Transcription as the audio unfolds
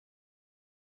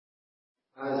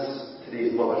as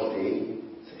today's Mother's Day,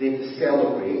 it's a day to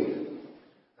celebrate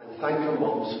and thank our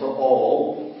mums for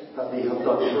all that they have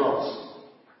done for us.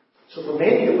 So for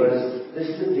many of us, this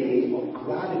is a day of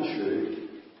gratitude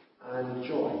and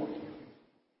joy.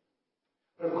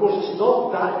 But of course, it's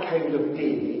not that kind of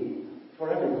day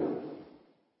for everyone.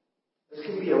 This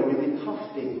can be a really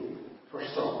tough day for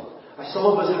some. As some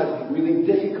of us had really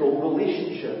difficult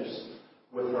relationships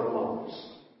with our mums.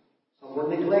 Some were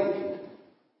neglected.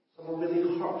 Some were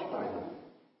really hurt by them.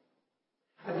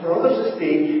 And for others this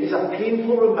day is a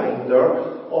painful reminder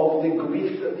of the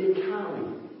grief that they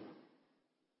carry.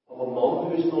 Of a mum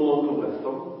who is no longer with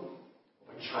them.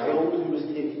 Of a child who was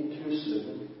taken too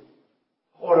soon.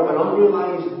 Or of an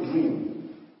unrealized dream.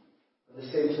 And the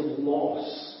sense of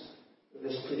loss that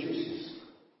this produces.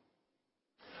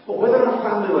 But whether our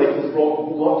family life has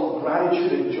brought lots of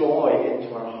gratitude and joy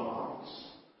into our hearts,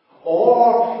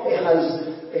 or it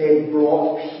has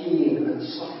brought pain and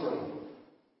suffering,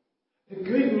 the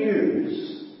good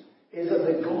news is that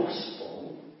the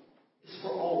gospel is for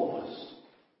all of us.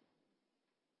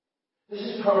 This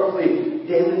is powerfully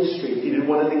demonstrated in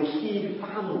one of the key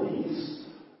families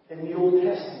in the Old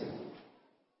Testament.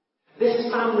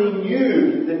 This family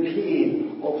knew the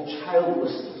pain of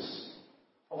childlessness,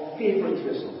 of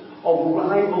favoritism, of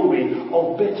rivalry,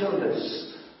 of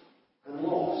bitterness and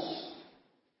loss.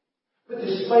 But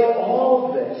despite all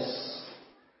of this,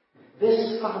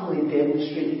 this family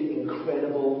demonstrated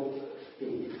incredible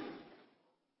faith.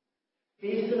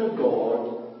 Faith in a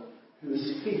God who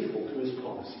is faithful to his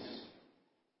promises.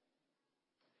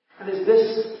 And it's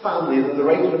this family that the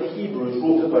writer of Hebrews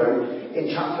wrote about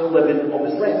in chapter 11 of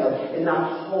his letter, in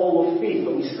that hall of faith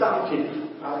that we started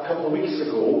a couple of weeks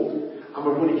ago, and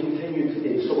we're going to continue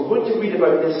today. So we're going to read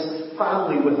about this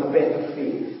family with a better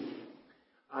faith.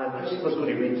 And Christopher's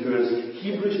going to read to us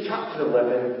Hebrews chapter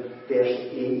 11, verse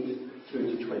 8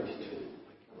 through to 22.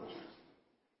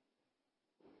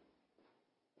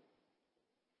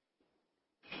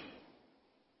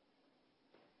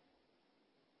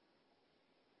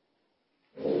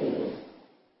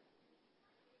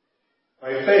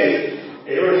 By faith,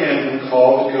 Abraham, when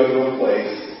called to go to a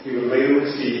place he would later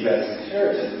receive as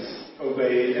inheritance,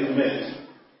 obeyed and went,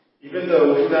 even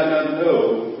though he did not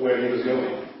know where he was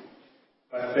going.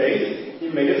 By faith, he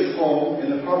made his home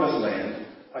in the promised land,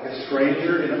 like a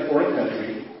stranger in a foreign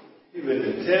country. He lived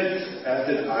in tents, as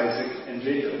did Isaac and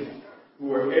Jacob, who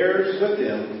were heirs with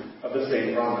him of the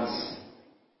same promise.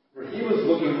 For he was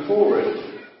looking forward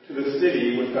to the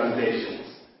city with foundations,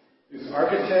 whose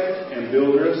architect and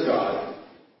builder is God.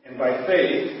 And by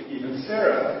faith, even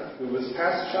Sarah, who was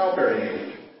past childbearing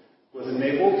age, was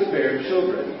enabled to bear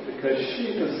children because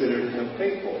she considered him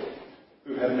faithful,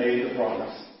 who had made the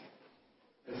promise.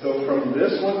 And so from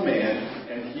this one man,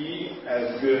 and he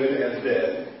as good as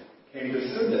dead, came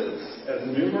descendants as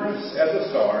numerous as the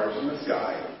stars in the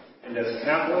sky, and as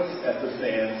countless as the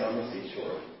sands on the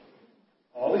seashore.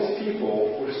 All these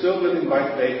people were still living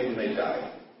by faith when they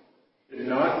died. They did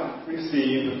not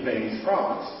receive the things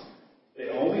promised. They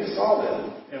only saw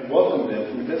them and welcomed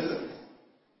them from a distance,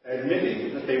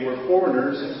 admitting that they were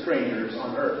foreigners and strangers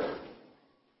on earth.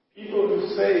 People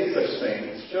who say such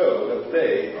things show that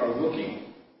they are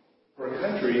looking for a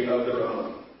country of their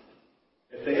own.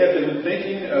 If they had been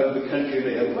thinking of the country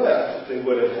they had left, they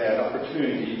would have had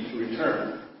opportunity to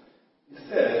return.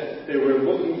 Instead, they were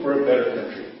looking for a better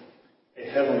country, a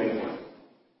heavenly one.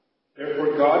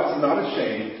 Therefore, God is not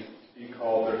ashamed to be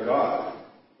called their God,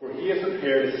 for he has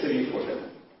prepared a city for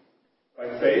them.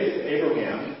 By faith,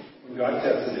 Abraham, when God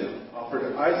tested him,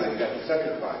 offered Isaac as a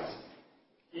sacrifice.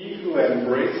 He who had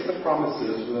embraced the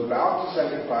promises was about to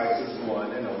sacrifice his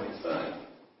one and only son,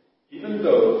 even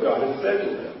though God had said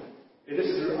to him, "It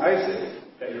is through Isaac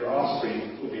that your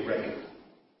offspring will be reckoned."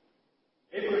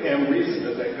 Abraham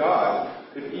reasoned that God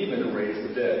could even raise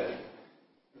the dead.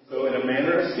 So in a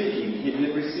manner of speaking, he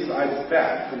did receive Isaac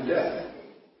back from death.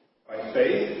 By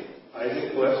faith,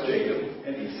 Isaac blessed Jacob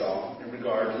and Esau in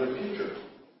regard to their future.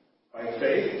 By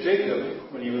faith,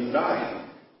 Jacob, when he was dying,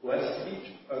 blessed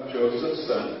each of Joseph's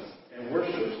sons and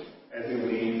worshipped as he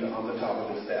leaned on the top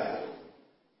of his staff.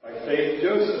 By faith,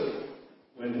 Joseph,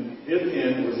 when his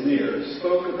end was near,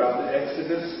 spoke about the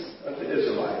exodus of the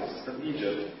Israelites from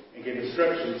Egypt and gave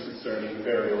instructions concerning the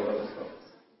burial of his bones.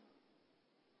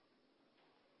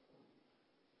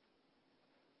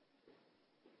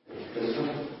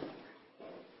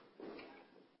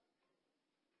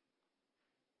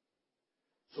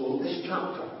 So this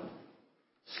chapter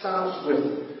starts with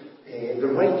the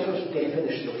writer's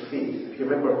definition of faith. If you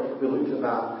remember, we looked at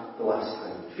that the last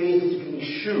time. Faith is being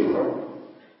sure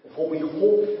of what we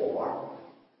hope for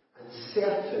and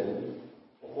certain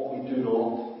of of what we do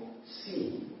not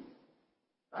see.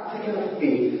 That's the kind of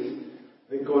faith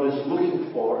that God is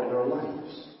looking for in our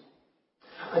lives.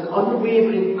 An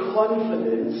unwavering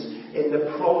confidence in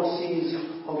the promises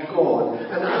of God.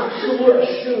 An absolute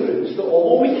assurance that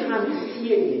although we can't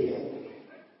see it yet,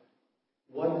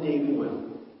 one day we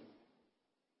will.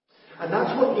 And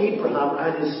that's what Abraham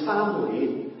and his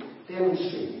family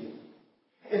demonstrated.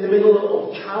 In the middle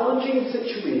of challenging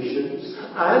situations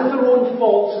and their own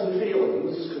faults and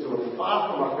failings, because they were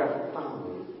far from a perfect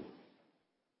family,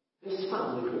 this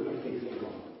family put their faith in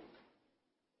God.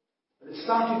 And it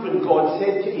started when God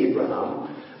said to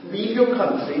Abraham, leave your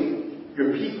country,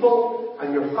 your people,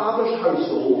 and your father's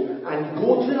household, and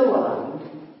go to the land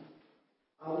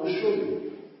I will show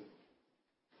you.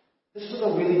 This was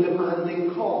a really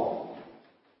demanding call.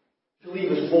 To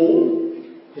leave his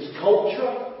home, his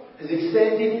culture, his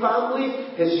extended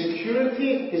family, his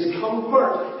security, his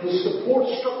comfort, his support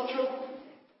structure,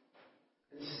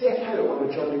 and step out on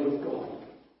a journey with God.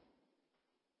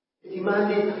 It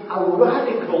demanded a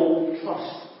radical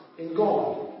trust in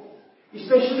God.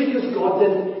 Especially because God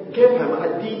didn't give him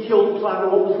a detailed plan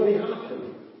of what was going to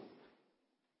happen.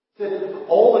 That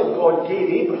all that God gave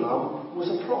Abraham was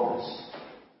a promise.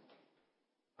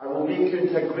 I will make you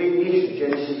into a great nation,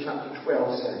 Genesis chapter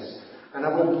 12 says, and I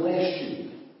will bless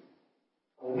you.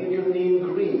 I will make your name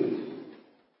great.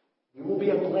 You will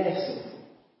be a blessing.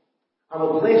 I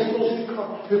will bless those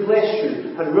who bless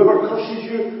you, and whoever curses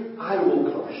you, I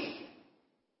will curse.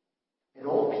 And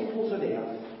all peoples on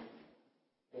earth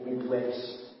will be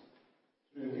blessed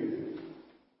through you.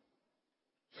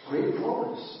 It's a great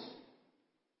promise.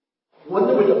 One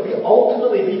that would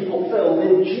ultimately be fulfilled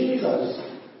in Jesus,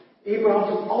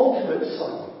 Abraham's ultimate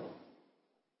son.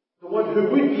 The one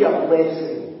who would be a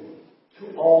blessing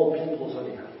to all peoples on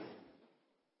earth.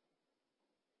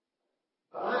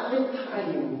 But at the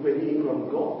time when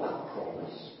Abraham got that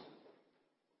promise,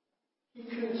 he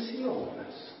couldn't see all of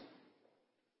this.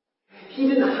 He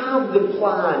didn't have the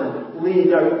plan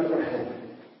laid out for him.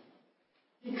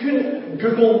 He couldn't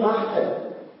Google map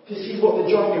it to see what the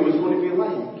journey was going to be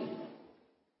like.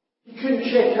 He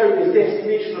couldn't check out his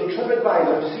destination on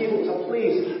TripAdvisor to see if it was a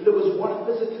place that was worth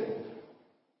visiting.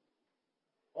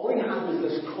 All he had was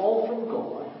this call from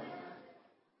God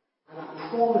and a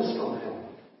promise from him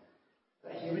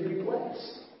that he would be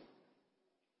blessed.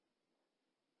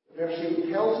 Verse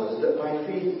 8 tells us that by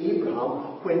faith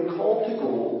Abraham, when called to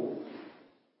go,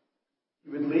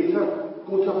 he would later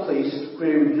go to a place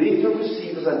where he would later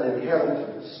receive as an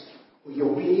inheritance. He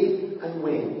obeyed and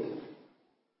went,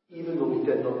 even though he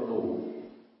did not know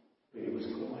where he was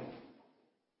going.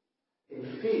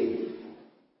 In faith,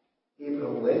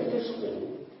 Abraham left his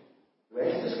home,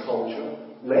 left his culture,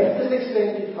 left his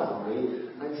extended family,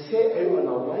 and set out on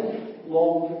a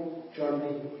lifelong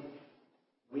journey,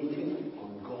 waiting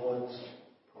on God's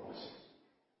promises.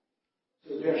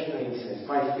 So verse 9 says,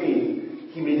 by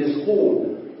faith, he made his home,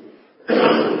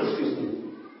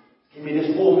 he made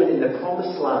his home in the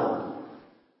promised land,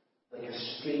 like a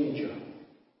stranger in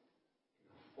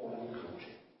a foreign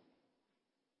country.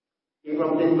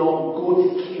 Abraham did not go to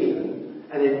Canaan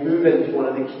and then move into one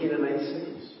of the Canaanite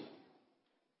cities.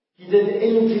 He didn't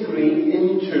integrate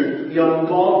into the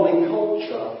ungodly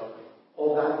culture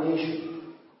of that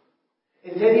nation.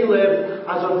 Instead, he lived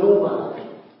as a nomad,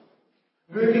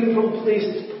 moving from place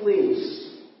to place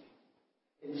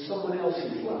in someone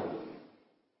else's land.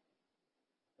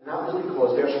 And that was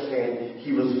because, verse 10,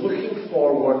 he was looking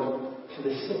forward to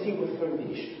the city with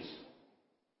foundations,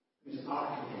 whose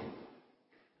architect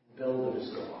and builder is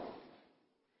God.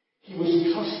 He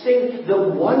was trusting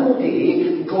that one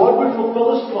day God would fulfill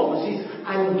his promises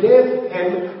and give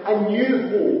him a new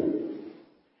home,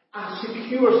 a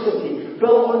secure city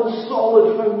built on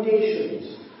solid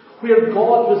foundations, where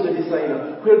God was the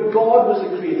designer, where God was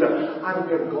the creator, and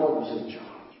where God was in charge.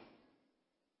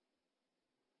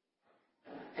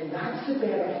 And that's the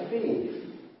better faith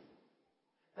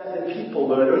that the people,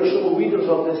 the original readers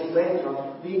of this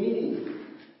letter, they needed.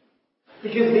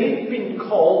 Because they'd been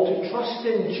called to trust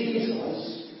in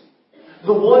Jesus,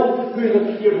 the one who had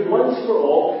appeared once for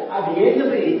all at the end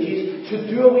of the ages to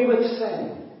do away with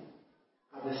sin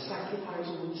and the sacrifice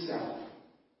of himself.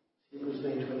 Hebrews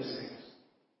 9:26.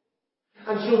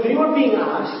 And so they were being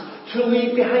asked to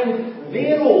leave behind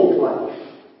their old life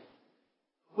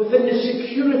within the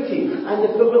security and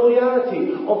the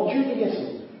familiarity of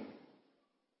Judaism.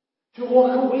 To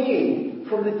walk away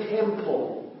from the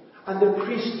temple and the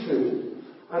priesthood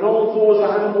and all those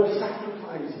animal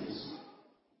sacrifices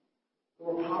that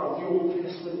were part of the Old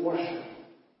Testament worship.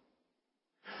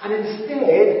 And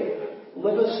instead,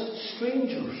 live as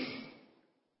strangers.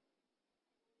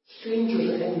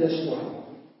 strangers in this world,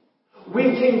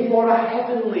 waiting for a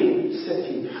heavenly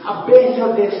city, a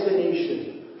better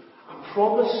destination, a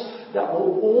promise that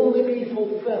will only be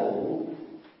fulfilled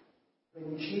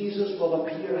when Jesus will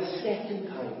appear a second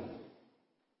time,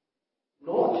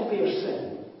 not to bear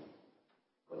sin,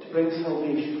 but to bring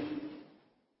salvation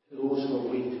to those who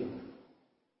are waiting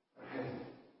for Him.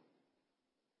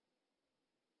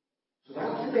 So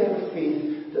that's the better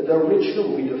faith that the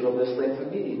original readers of this letter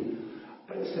needed.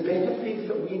 But it's the better faith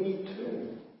that we need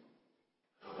too.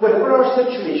 Whatever our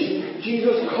situation,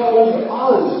 Jesus calls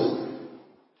us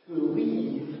to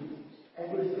leave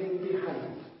everything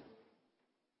behind.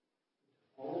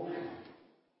 Follow Him.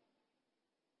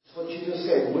 That's what Jesus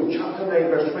said, Luke chapter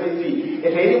 9, verse 23.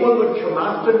 If anyone would come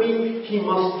after me, he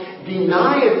must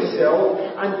deny himself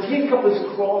and take up his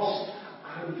cross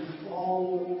and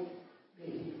follow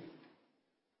me.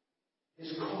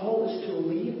 His call is to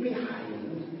leave behind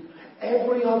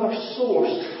every other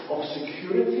source of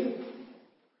security,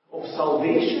 of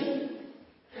salvation,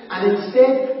 and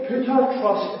instead put our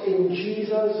trust in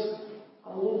Jesus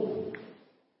alone.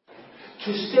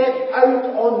 To step out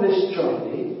on this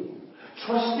journey,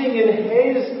 trusting in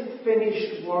His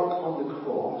finished work on the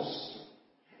cross,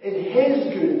 in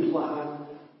His good plan,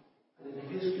 and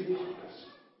in His good purpose.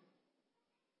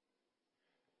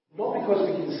 Not because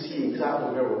we can see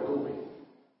exactly where we're going.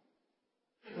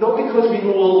 Not because we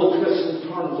know all the twists and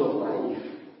turns of life.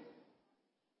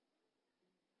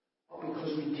 But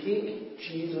because we take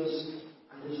Jesus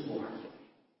and His word.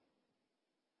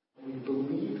 And we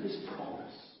believe His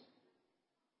promise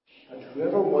that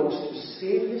whoever wants to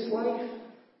save his life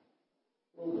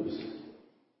will lose it.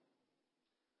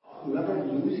 But whoever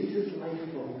loses his life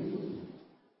for me,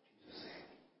 Jesus said,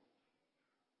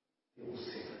 he will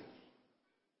save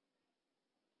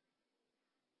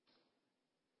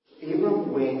it.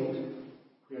 Abram went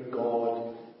where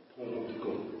God told him to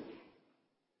go,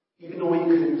 even though he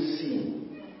couldn't see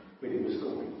where he was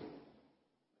going.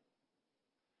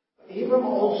 But Abram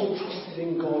also trusted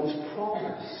in God's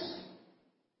promise,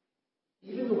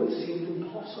 even though it seemed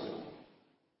impossible.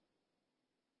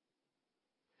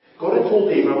 God had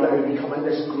told Abram that he would become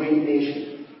this great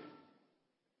nation.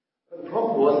 But the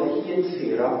problem was that he and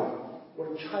Sarah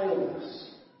were childless.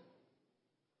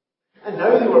 And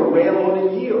now they were well on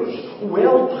in years,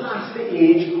 well past the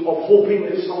age of hoping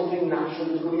that something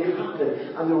natural was going to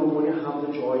happen and they were going to have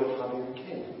the joy of having a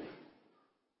kid.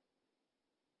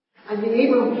 And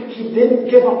Abram, he didn't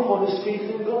give up on his faith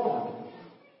in God.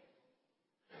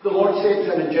 The Lord said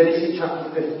to him in Genesis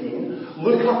chapter 15,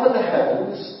 look up at the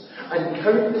heavens and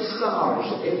count the stars,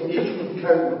 if you can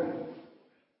count them.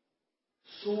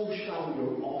 So shall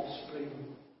your offspring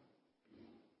be.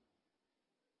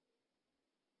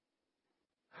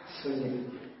 That sounded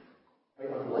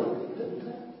quite unlikely, didn't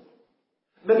it?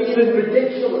 Maybe even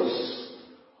ridiculous.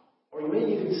 Or you might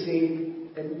even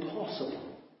say impossible.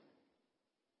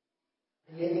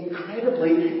 And yet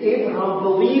incredibly, Abraham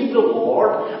believed the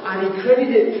Lord and he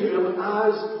credited it to him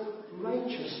as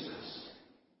righteousness.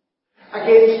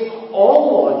 Against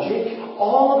all logic,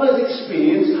 all of his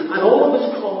experience, and all of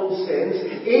his common sense,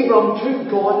 Abraham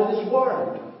took God at His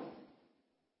word.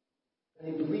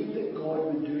 And he believed that God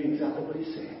would do exactly what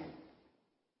He said.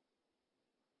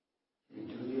 He would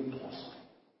do the impossible.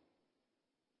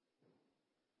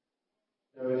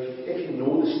 Now, if you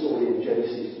know the story in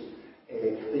Genesis,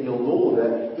 then you'll know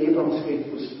that Abraham's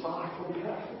faith was far from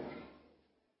perfect.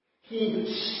 He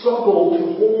struggled to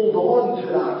hold on to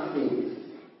that faith.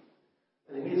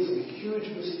 And he made some huge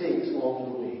mistakes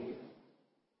along the way.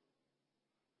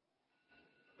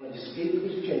 But his faith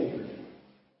was genuine.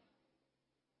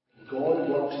 And God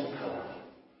works the power.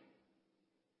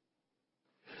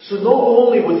 So not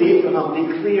only was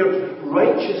Abraham declared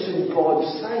righteous in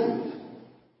God's sight,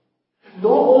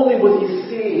 not only was he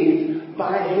saved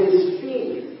by his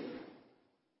faith,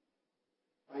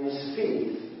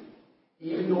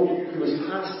 even though he was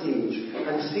past age,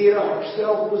 and Sarah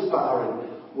herself was barren,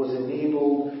 was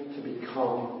enabled to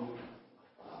become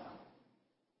a father.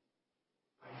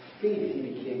 By faith he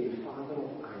became the father of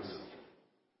Isaac.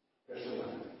 Verse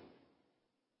 11.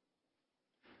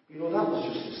 You know, that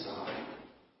was just the start.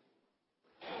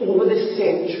 Over the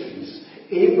centuries,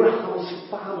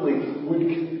 Abraham's family would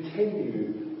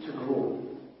continue to grow.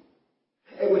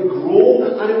 It would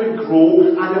grow and it would grow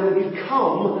and it would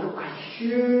become a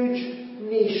huge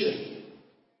nation.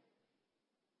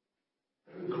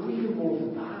 It would grow even more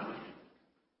than that.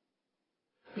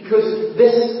 Because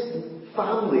this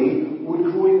family would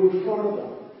grow even further.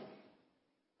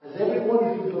 As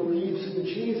everyone who believes in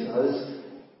Jesus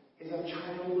is a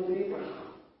child of Abraham.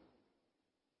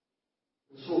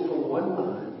 And so from one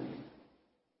man,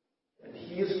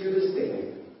 he as good as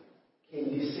dead,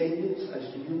 came descendants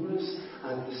as numerous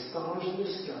as the stars in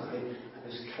the sky and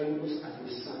as countless as the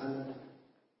sand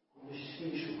on the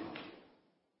seashore.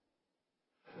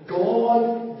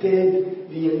 God did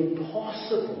the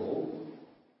impossible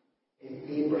in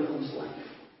Abraham's life.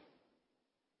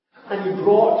 And he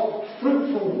brought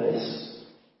fruitfulness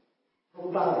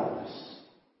from barrenness.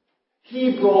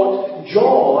 He brought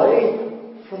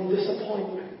joy from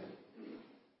disappointment.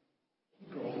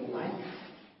 He brought life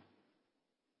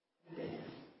from death.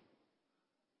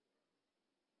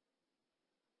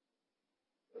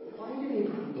 But why did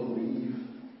Abraham believe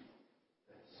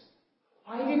this?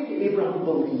 Why did Abraham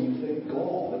believe that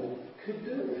God could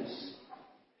do this?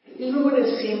 Even when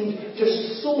it seemed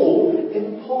just so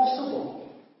impossible.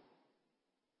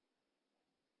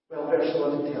 Well, verse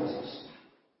 11 tells us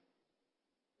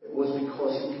it was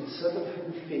because he considered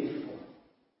him faithful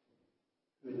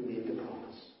who had made the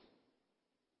promise.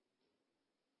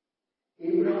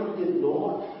 Abraham did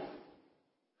not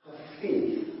have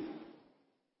faith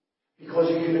because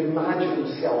he could imagine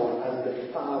himself as the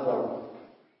father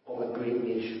of a great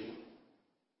nation.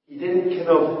 He didn't kind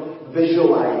of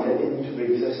visualize it into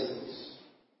existence.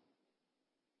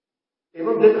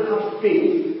 Abraham didn't have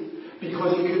faith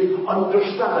because he could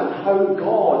understand how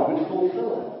God would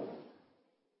fulfill it.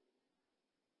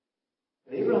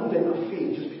 And Abraham didn't have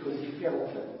faith just because he felt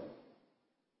it.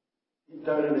 Deep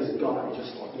down in his gut, he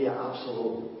just thought, yeah,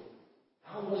 absolutely.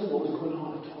 That wasn't what was going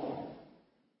on at all.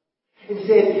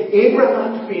 Instead,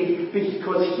 Abraham had faith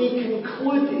because he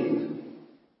concluded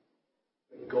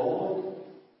that God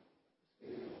is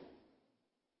faithful.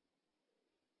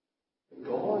 That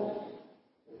God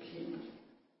will keep his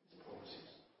promises.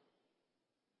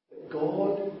 That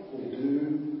God will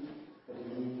do what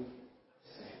he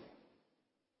has said.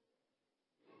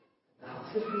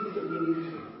 That's the faith that we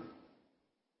need to.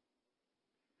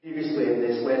 Previously in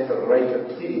this letter, the writer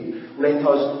pleaded, let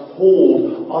us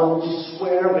hold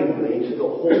unswervingly to the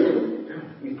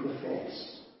hope we profess.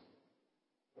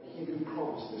 For he who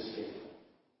promised is faithful.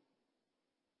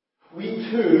 We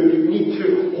too need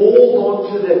to hold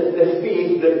on to the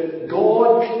faith that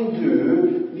God can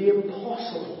do the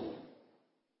impossible.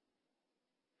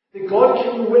 That God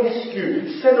can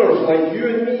rescue sinners like you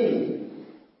and me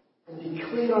and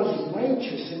declare us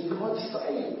righteous in God's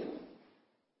sight.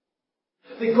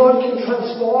 That God can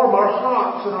transform our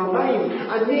hearts and our minds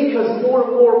and make us more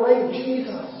and more like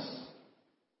Jesus.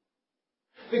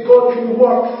 That God can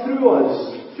work through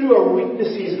us, through our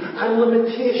weaknesses and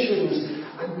limitations,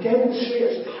 and demonstrate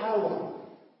His power.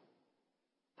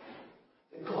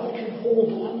 That God can hold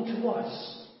on to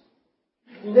us,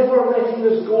 never letting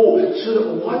us go, so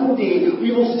that one day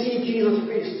we will see Jesus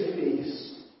face to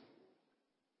face.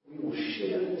 We will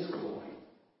share in His glory.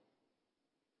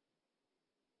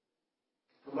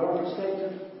 From our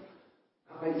perspective,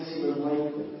 that might seem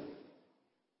unlikely,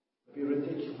 maybe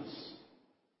ridiculous,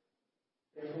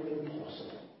 definitely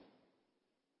impossible.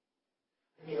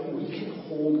 And yet we can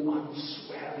hold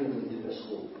unswervingly to this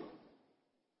hope.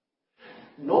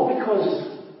 Not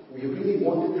because we really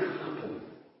want it to happen.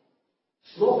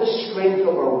 It's not the strength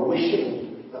of our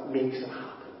wishing that makes it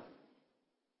happen.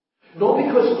 Not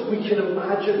because we can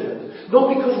imagine it.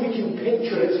 Not because we can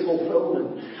picture its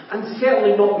fulfillment. And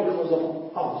certainly not because of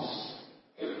us.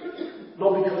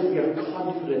 Not because we are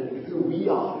confident in who we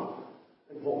are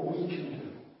and what we can do.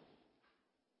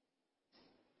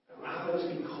 But rather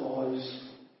it's because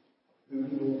we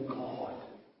know God.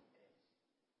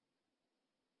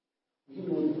 We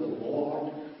know that the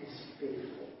Lord is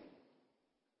faithful.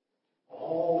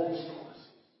 All His promises.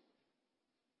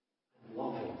 And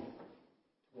loving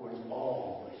towards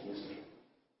all that He has made.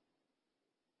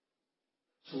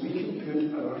 So we can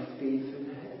put our faith in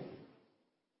Him.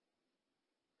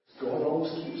 God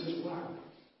always keeps His word.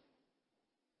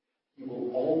 He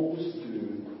will always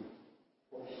do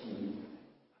what He has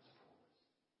promised.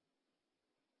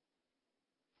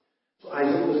 So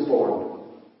Isaac was born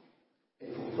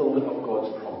in fulfillment of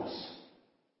God's promise.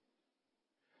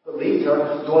 But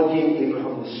later, God gave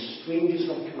Abraham the strangest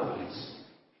of commands.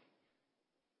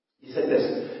 He said this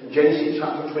in Genesis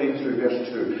chapter 22, verse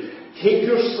 2. Take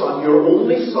your son, your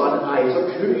only son,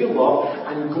 Isaac, whom you love,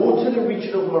 and go to the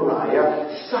region of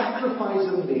Moriah, sacrifice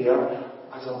him there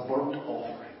as a burnt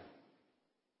offering.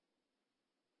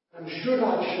 I'm sure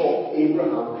that shocked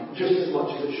Abraham just as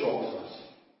much as it shocks us.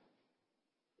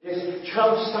 Yes,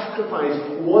 child sacrifice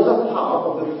was a part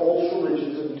of the false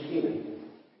religions in Canaan.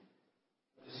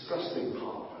 A disgusting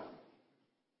part of it.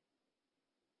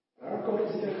 But our God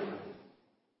is different.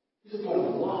 He's a God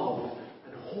of love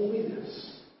and holiness.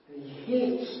 And He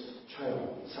hates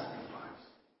child sacrifice.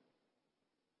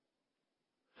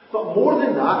 But more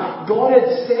than that, God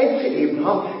had said to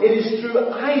Abraham, it is through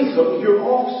Isaac, your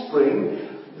offspring,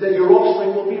 that your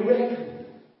offspring will be reckoned.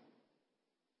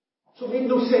 So it made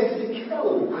no sense to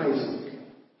kill Isaac.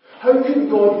 How could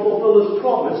God fulfill his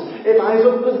promise if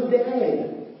Isaac was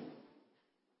dead?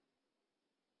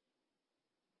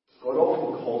 God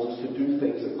often calls us to do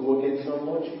things that go against our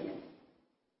logic,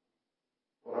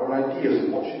 or our ideas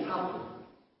of what should happen.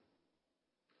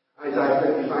 Isaiah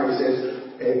 55 says,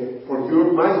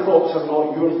 my thoughts are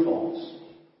not your thoughts,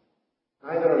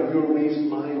 neither are your ways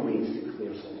my ways,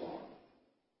 declares the Lord.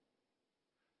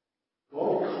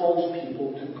 God calls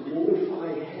people to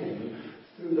glorify Him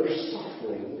through their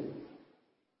suffering,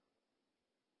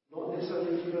 not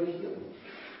necessarily through their healing.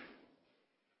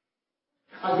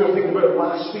 As we were thinking about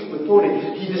last week with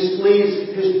Tony, He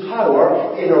displays His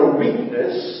power in our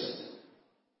weakness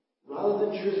rather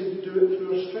than choosing to do it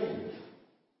through our strength.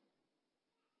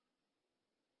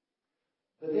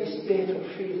 But this better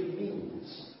faith means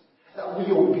that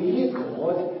we obey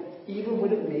God even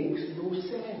when it makes no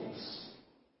sense.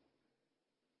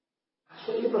 That's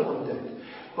what Abraham did.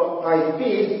 But by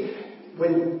faith,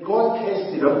 when God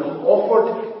tested him,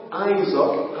 offered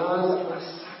Isaac as a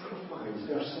sacrifice.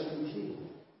 Verse 17.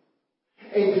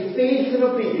 In faith and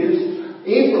obedience,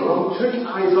 Abraham took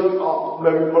Isaac up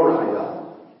Mount Moriah.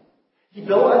 He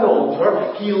built an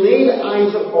altar, he laid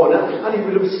Isaac on it, and he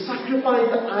would have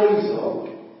sacrificed Isaac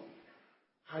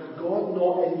had God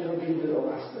not intervened at the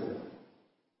last minute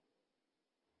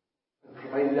and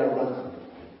provided a ram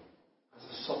as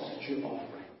a substitute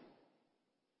offering.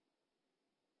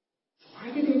 So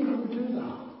why did Abraham do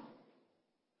that?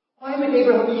 Why would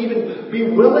Abraham even be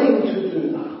willing to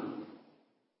do that?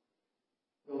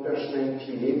 Well, verse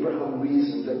 19, Abraham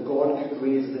reasoned that God could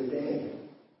raise the dead.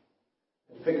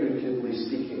 And figuratively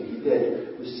speaking, he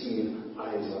did receive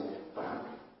Isaac back.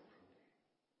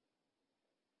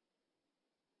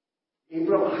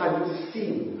 Abraham hadn't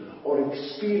seen or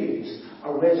experienced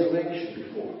a resurrection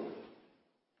before.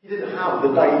 He didn't have the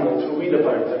Bible to read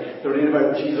about it, to read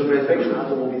about Jesus' resurrection,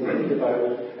 as we'll be thinking about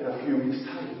in a few weeks'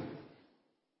 time.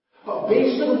 But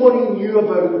based on what he knew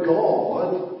about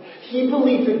God, he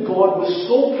believed that God was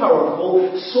so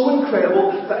powerful, so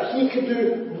incredible, that he could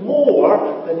do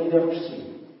more than he'd ever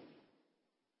seen,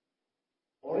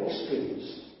 or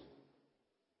experienced,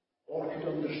 or could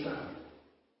understand.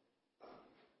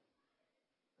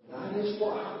 That is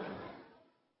what happened.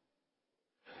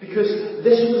 Because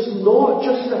this was not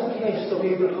just a test of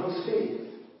Abraham's faith.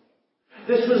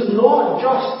 This was not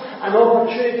just an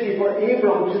opportunity for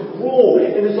Abraham to grow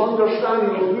in his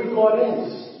understanding of who God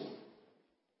is.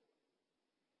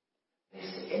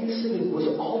 This incident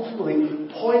was ultimately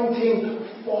pointing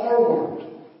forward,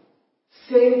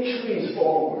 centuries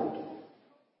forward,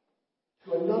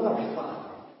 to another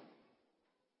father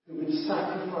who would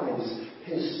sacrifice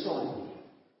his son,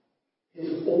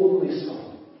 his only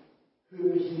son,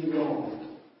 whom he loved,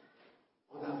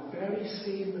 on that very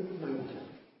same mountain.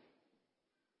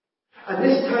 And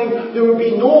this time there would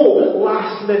be no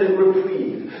last-minute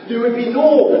reprieve. There would be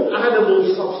no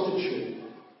animal substitute.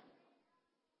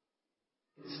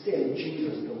 Instead,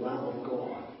 Jesus, the Lamb of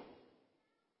God,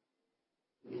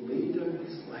 would lay down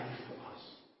his life for us.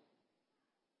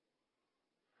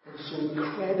 And so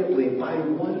incredibly, by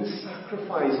one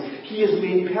sacrifice, he has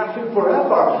made perfect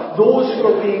forever those who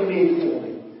are being made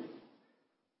holy.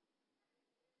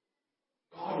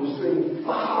 God was doing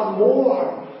far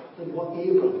more than what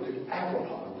Abraham could ever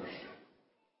have understood.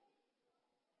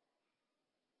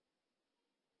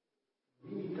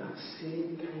 We need that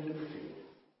same kind of faith.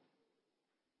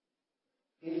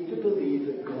 Faith to believe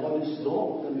that God is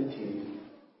not limited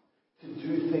to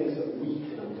do things that we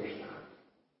can understand.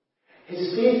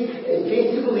 His faith is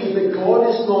faith to believe that God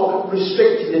is not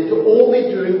restricted into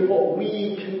only doing what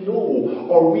we can know,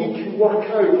 or we can work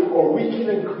out, or we can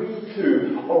agree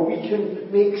to, or we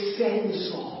can make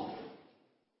sense of.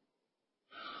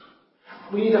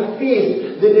 We need a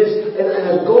faith that is in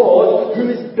a God who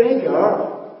is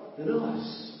bigger than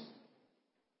us.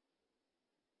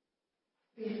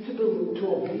 Faith to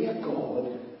obey a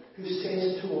God who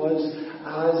says to us,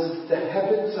 as the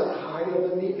heavens are higher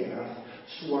than the earth,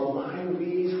 so are my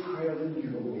ways higher than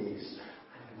your ways,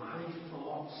 and my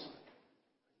thoughts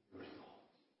than your thoughts.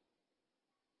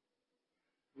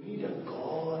 We need a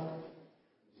God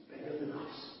who is bigger than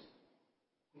us.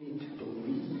 We need to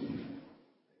believe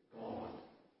that God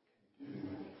can do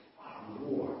far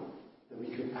more than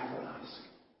we could ever ask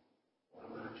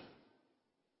or imagine.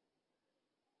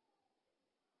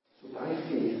 So by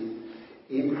faith,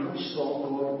 Abraham saw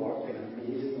God work in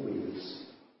amazing ways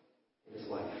in his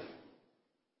life.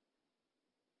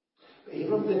 But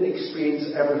Abraham didn't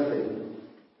experience everything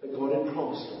that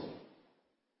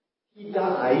he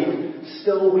died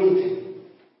still waiting,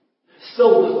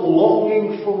 still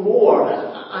longing for more.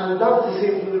 And that was the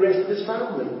same for the rest of his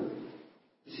family.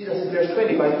 You see this in verse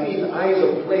 20. By faith,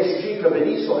 Isaac blessed Jacob and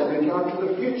Esau in regard to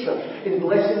their future. In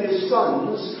blessing his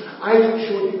sons, Isaac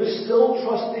showed he was still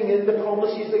trusting in the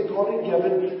promises that God had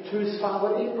given to his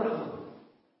father Abraham.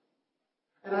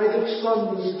 And Isaac's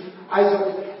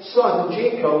son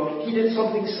Jacob, he did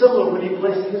something similar when he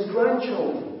blessed his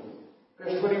grandchildren.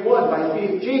 Verse 21, by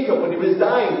faith Jacob, when he was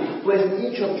dying, blessed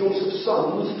each of Joseph's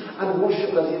sons and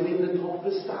worshipped as he laid on top of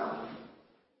his staff.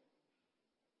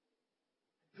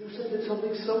 Joseph did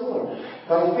something similar.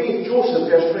 By faith Joseph,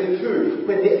 verse 22,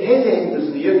 when his end was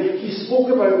near, he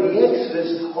spoke about the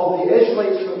exodus of the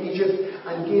Israelites from Egypt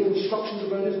and gave instructions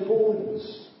about his bones.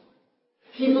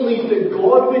 He believed that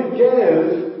God would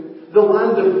give the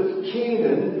land of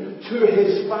Canaan to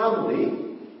his family,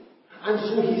 and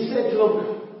so he said to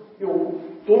them,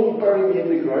 don't bury me in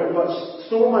the ground, but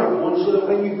store my bones so that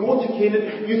when you go to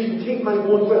Canaan, you can take my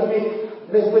bones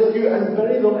with you and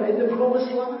bury them in the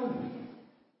promised land.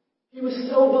 He was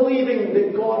still believing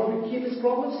that God would keep his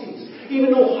promises,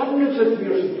 even though hundreds of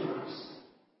years had passed.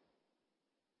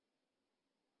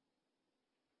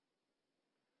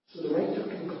 So the writer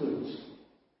concludes,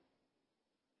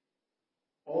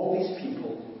 all these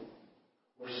people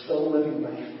were still living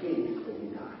by faith when he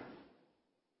died.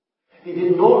 They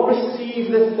did not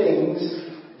receive the things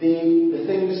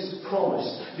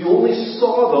promised. They only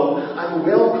saw them and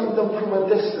welcomed them from a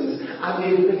distance, and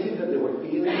they admitted that they were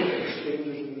aliens and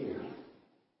strangers in the earth.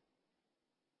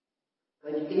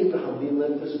 Like Abraham, they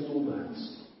lived as nomads,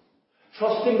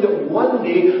 trusting that one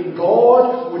day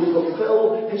God would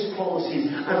fulfill his promises,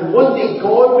 and one day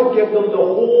God would give them the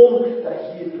home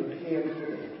that he had prepared for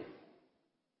them.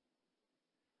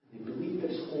 They believed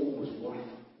this home was worth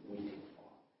waiting for.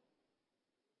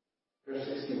 Verse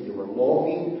 16, they were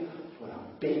longing for a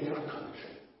better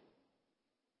country.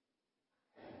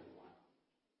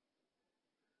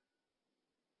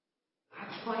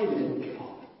 That's why they didn't give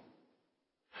up.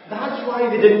 That's why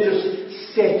they didn't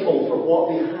just settle for what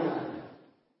they had.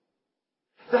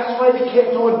 That's why they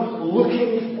kept on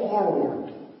looking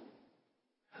forward,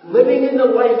 living in the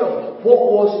light of what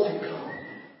was to come.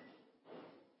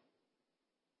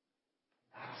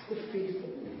 That's the faith that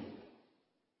we need.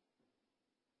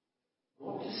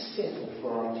 Not to settle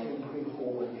for our temporary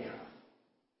home on earth,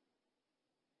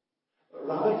 but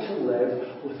rather to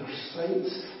live with our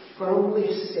sights firmly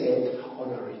set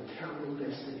on our eternal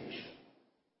destination.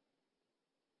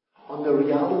 On the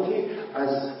reality,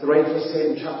 as the writer said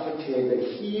in chapter 10, that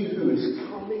he who is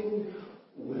coming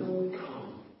will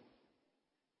come,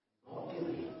 not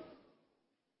delay.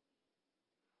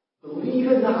 Believe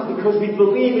in that because we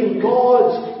believe in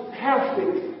God's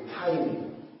perfect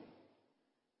timing.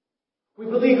 We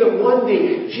believe that one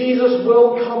day Jesus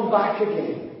will come back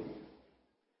again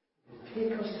and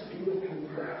take us to be with him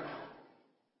forever.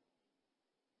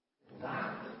 And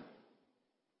that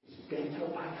is better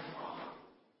by far.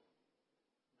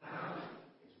 That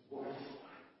is worth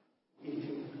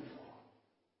waiting for.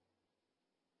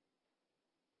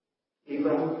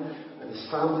 Abraham and his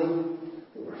family,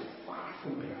 they were far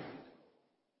from perfect.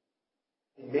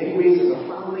 In many ways, as a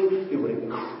family, they were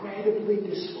incredibly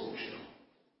dysfunctional.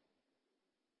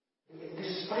 And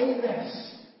despite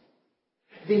this,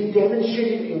 they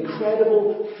demonstrated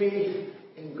incredible faith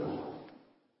in God.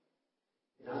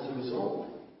 And as a result,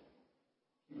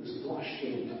 he was not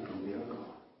ashamed to be their God.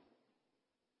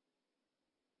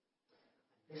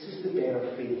 This is the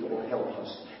better faith that will help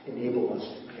us, enable us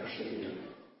to persevere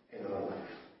in our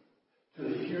life. To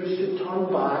refuse to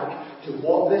turn back to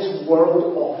what this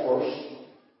world offers.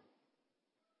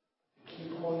 To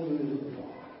keep on moving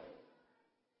forward.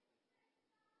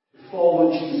 To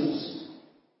follow Jesus,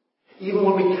 even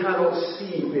when we cannot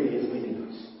see where he is leading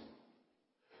us.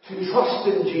 To trust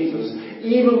in Jesus,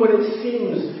 even when it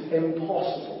seems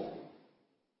impossible.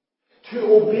 To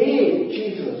obey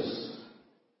Jesus,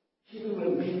 even when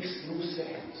it makes no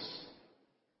sense.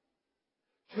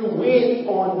 To wait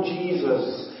on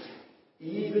Jesus,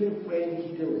 even when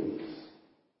he delays.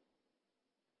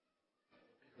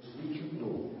 Because we can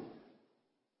know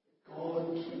that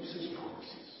God keeps his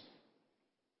promises.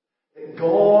 That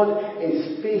God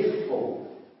is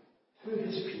faithful to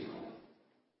his people.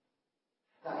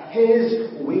 That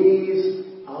his ways